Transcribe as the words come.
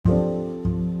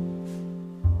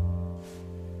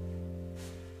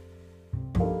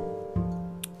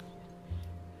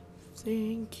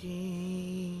Thinking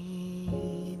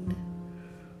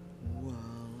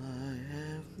while I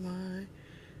have my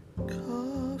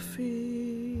coffee,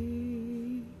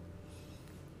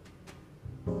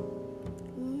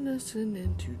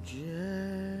 listening to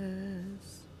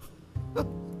jazz.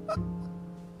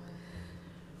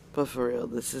 But for real,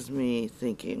 this is me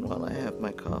thinking while I have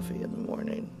my coffee in the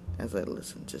morning as I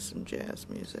listen to some jazz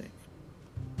music.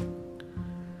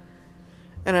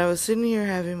 And I was sitting here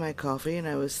having my coffee and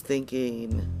I was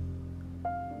thinking,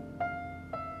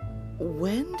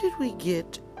 when did we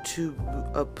get to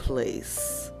a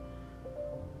place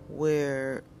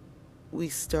where we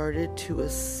started to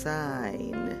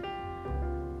assign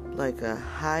like a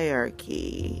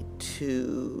hierarchy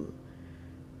to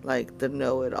like the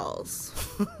know-it-alls?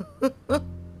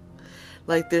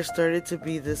 Like there started to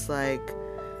be this like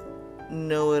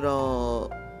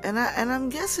know-it-all, and I'm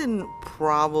guessing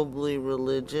probably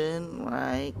religion,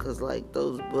 right? Because like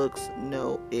those books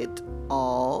know it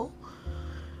all.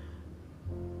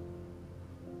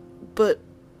 But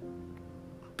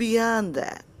beyond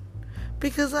that,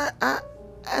 because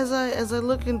as I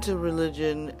look into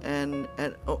religion and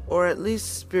or at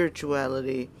least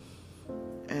spirituality,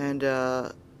 and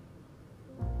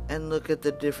look at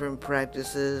the different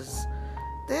practices,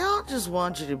 they all just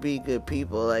want you to be good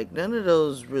people. Like none of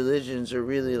those religions are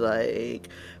really like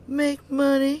make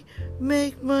money,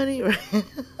 right?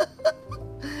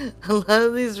 A lot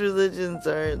of these religions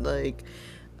aren't like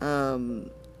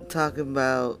talking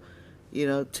about,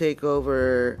 take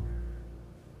over,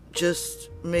 just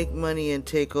make money and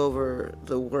take over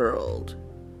the world.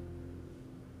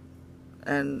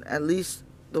 And at least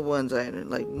the ones I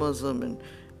like Muslim and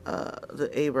the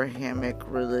Abrahamic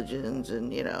religions,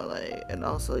 and and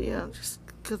also just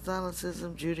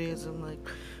Catholicism, Judaism, like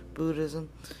Buddhism,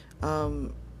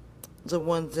 the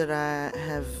ones that I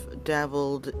have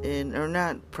dabbled in, or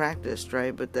not practiced,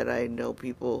 right, but that I know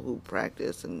people who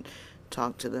practice and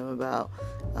talk to them about.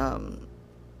 I'm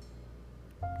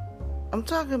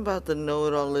talking about the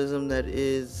know-it-allism that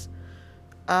is,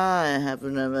 I have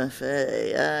an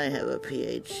MFA, I have a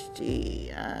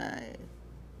PhD,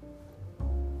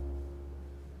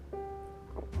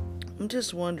 I'm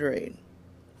just wondering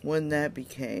when that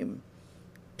became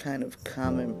kind of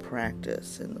common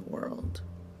practice in the world.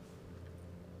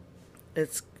 I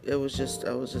was just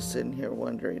sitting here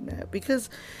wondering that, because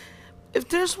if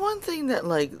there's one thing that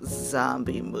like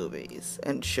zombie movies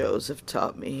and shows have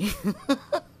taught me,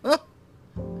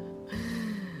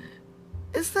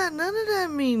 it's that none of that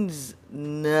means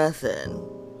nothing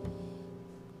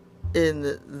in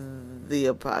the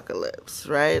apocalypse,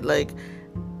 right? Like,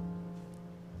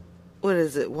 what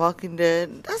is it, Walking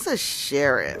Dead? That's a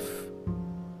sheriff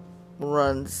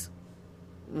runs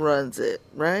it,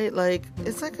 right? Like,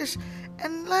 it's like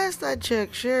and last I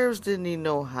checked, sheriffs didn't need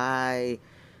no high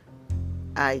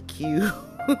IQ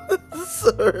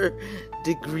or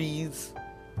degrees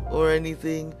or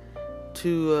anything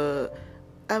to,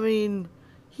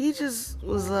 he just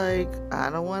was like,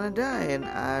 I don't want to die, and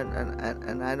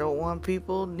I don't want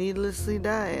people needlessly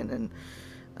dying, and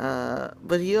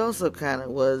but he also kind of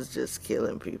was just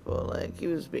killing people. Like, he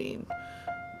was being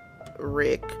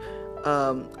Rick.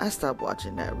 I stopped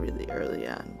watching that really early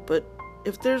on. But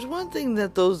if there's one thing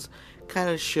that those kind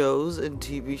of shows and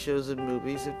TV shows and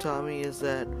movies have taught me, is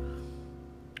that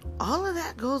all of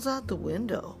that goes out the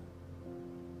window.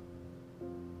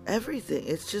 Everything.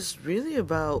 It's just really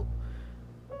about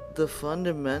the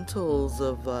fundamentals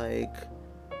of like,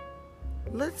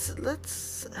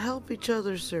 let's help each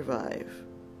other survive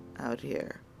out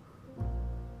here.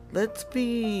 Let's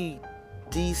be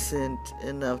decent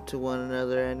enough to one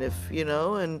another, and if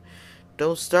and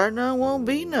don't start none, won't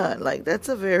be none. Like, that's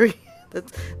at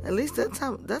least that's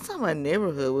how my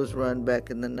neighborhood was run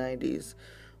back in the 90s.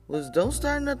 Was don't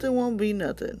start nothing, won't be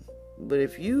nothing. But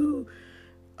if you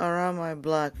are on my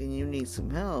block and you need some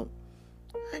help,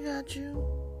 I got you.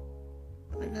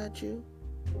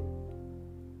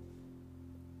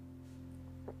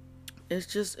 It's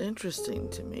just interesting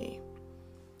to me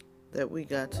that we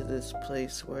got to this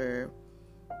place where,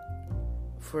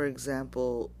 for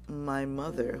example, my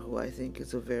mother, who I think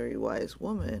is a very wise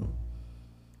woman,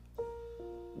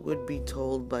 would be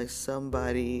told by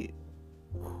somebody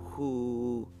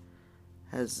who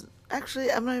has...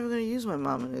 Actually, I'm not even going to use my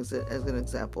mom as an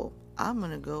example. I'm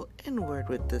going to go inward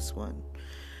with this one.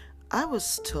 I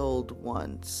was told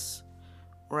once,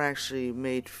 or actually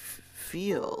made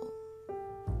feel,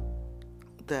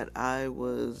 that I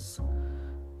was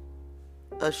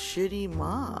a shitty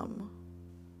mom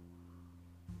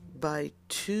by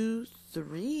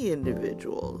 2-3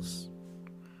 individuals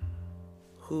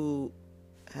who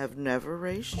have never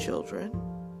raised children,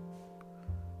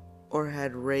 or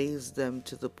had raised them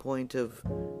to the point of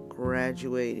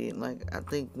graduating. Like, I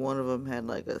think one of them had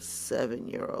like a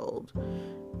 7-year-old,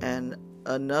 and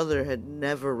another had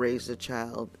never raised a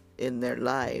child in their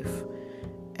life.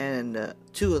 And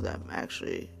two of them,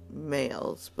 actually,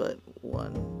 males, but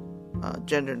one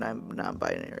gender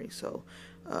non-binary, so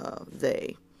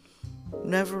they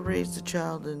never raised a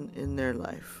child in their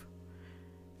life,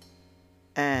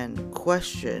 and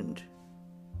questioned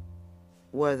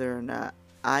whether or not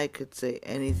I could say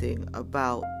anything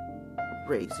about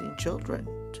raising children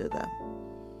to them.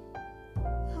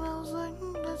 And I was like,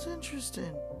 that's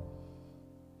interesting.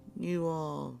 You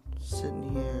all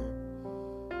sitting here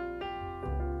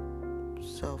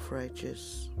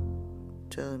self-righteous,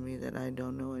 telling me that I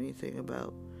don't know anything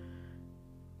about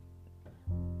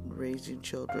raising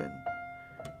children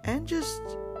and just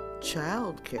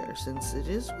childcare, since it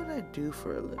is what I do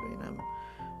for a living.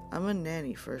 I'm a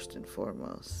nanny first and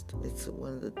foremost. It's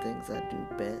one of the things I do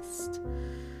best.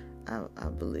 I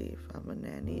believe I'm a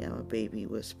nanny. I'm a baby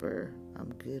whisperer.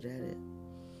 I'm good at it.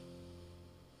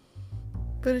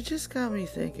 But it just got me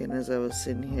thinking as I was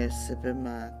sitting here sipping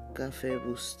my Café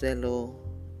Bustelo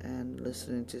and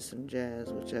listening to some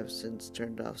jazz, which I've since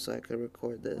turned off so I could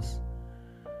record this,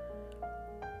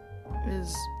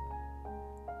 is,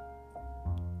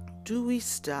 do we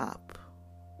stop,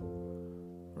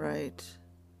 right,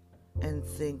 and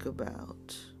think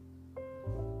about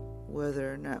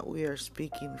whether or not we are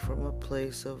speaking from a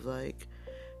place of like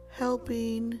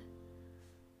helping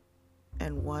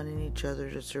and wanting each other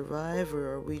to survive,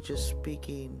 or are we just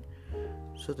speaking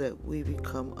so that we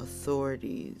become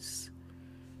authorities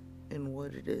in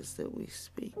what it is that we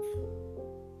speak,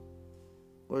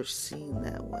 or seen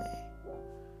that way?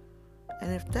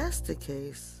 And if that's the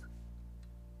case,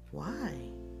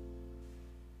 why?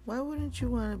 Why wouldn't you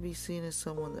want to be seen as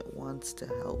someone that wants to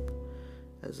help,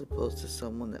 as opposed to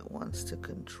someone that wants to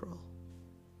control?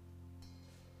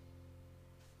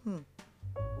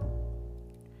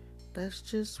 That's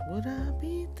just what I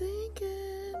be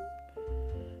thinking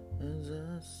as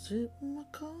I sip my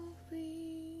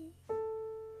coffee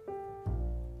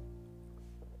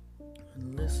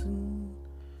and listen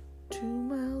to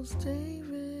Miles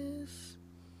Davis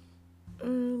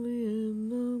early in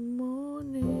the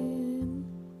morning.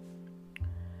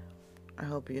 I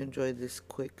hope you enjoyed this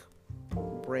quick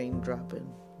brain dropping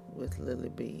with Lily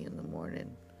B in the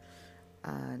morning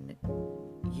on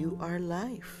You Are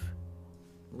Life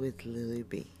with Lily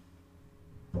B.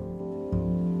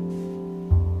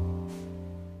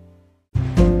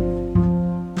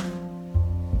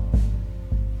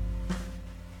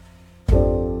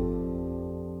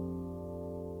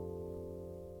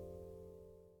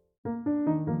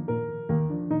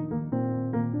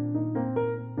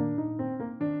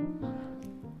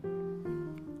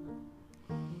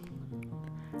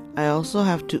 I also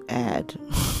have to add,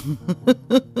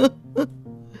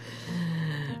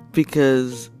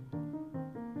 because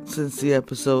since the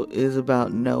episode is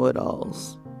about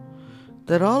know-it-alls,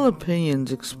 that all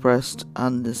opinions expressed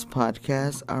on this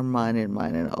podcast are mine and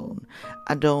mine alone.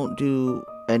 I don't do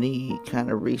any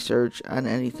kind of research on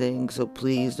anything, so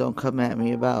please don't come at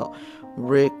me about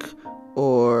Rick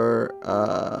or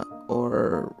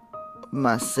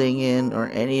my singing or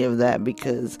any of that,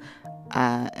 because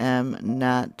I am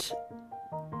not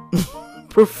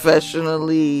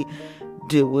professionally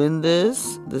doing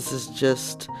this. This is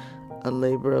just a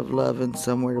labor of love and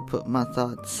somewhere to put my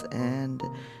thoughts and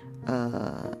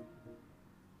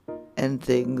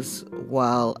things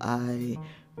while I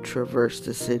traverse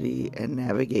the city and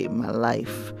navigate my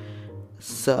life.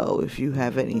 So if you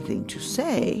have anything to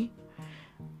say,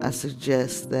 I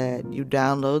suggest that you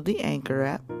download the Anchor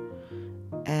app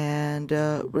and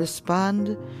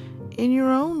respond in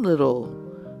your own little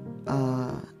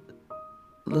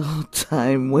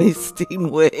time wasting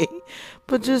way,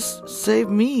 but just save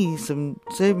me. It's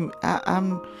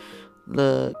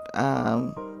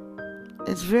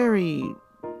very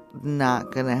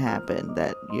not gonna happen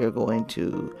that you're going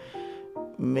to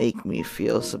make me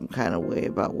feel some kind of way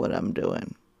about what I'm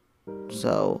doing.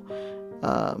 So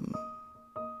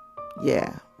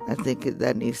yeah, I think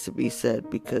that needs to be said,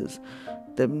 because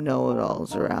them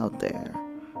know-it-alls are out there,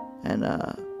 and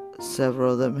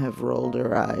several of them have rolled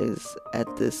their eyes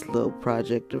at this little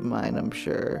project of mine, I'm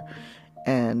sure,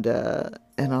 and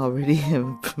already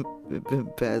have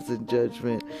been passing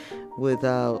judgment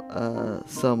without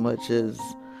so much as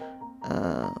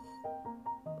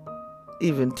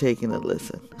even taking a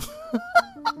listen.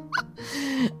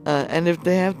 And if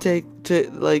they have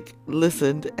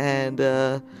listened, and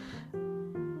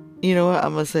you know what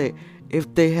I'm gonna say,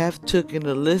 if they have taken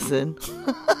a listen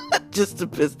just to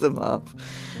piss them off,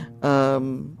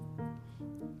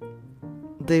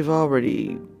 they've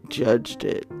already judged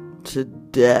it to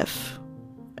death.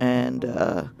 And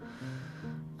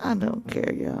I don't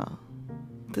care, y'all.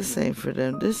 This ain't for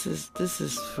them. This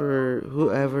is for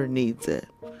whoever needs it,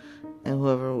 and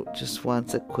whoever just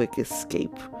wants a quick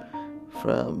escape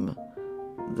from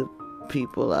the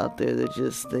people out there that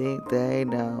just think they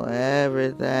know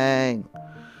everything.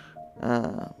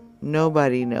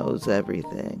 Nobody knows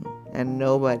everything, and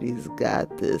nobody's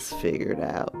got this figured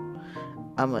out.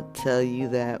 I'm gonna tell you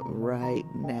that right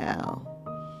now.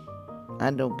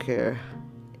 I don't care.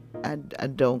 I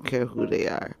don't care who they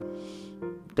are.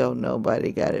 Don't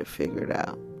nobody got it figured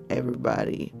out.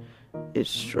 Everybody is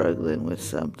struggling with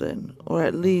something, or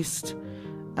at least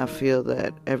I feel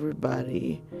that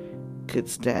everybody could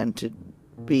stand to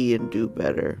be and do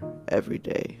better every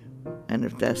day. And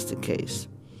if that's the case,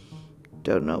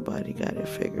 don't nobody got it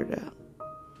figured out.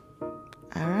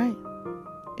 All right.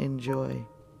 Enjoy.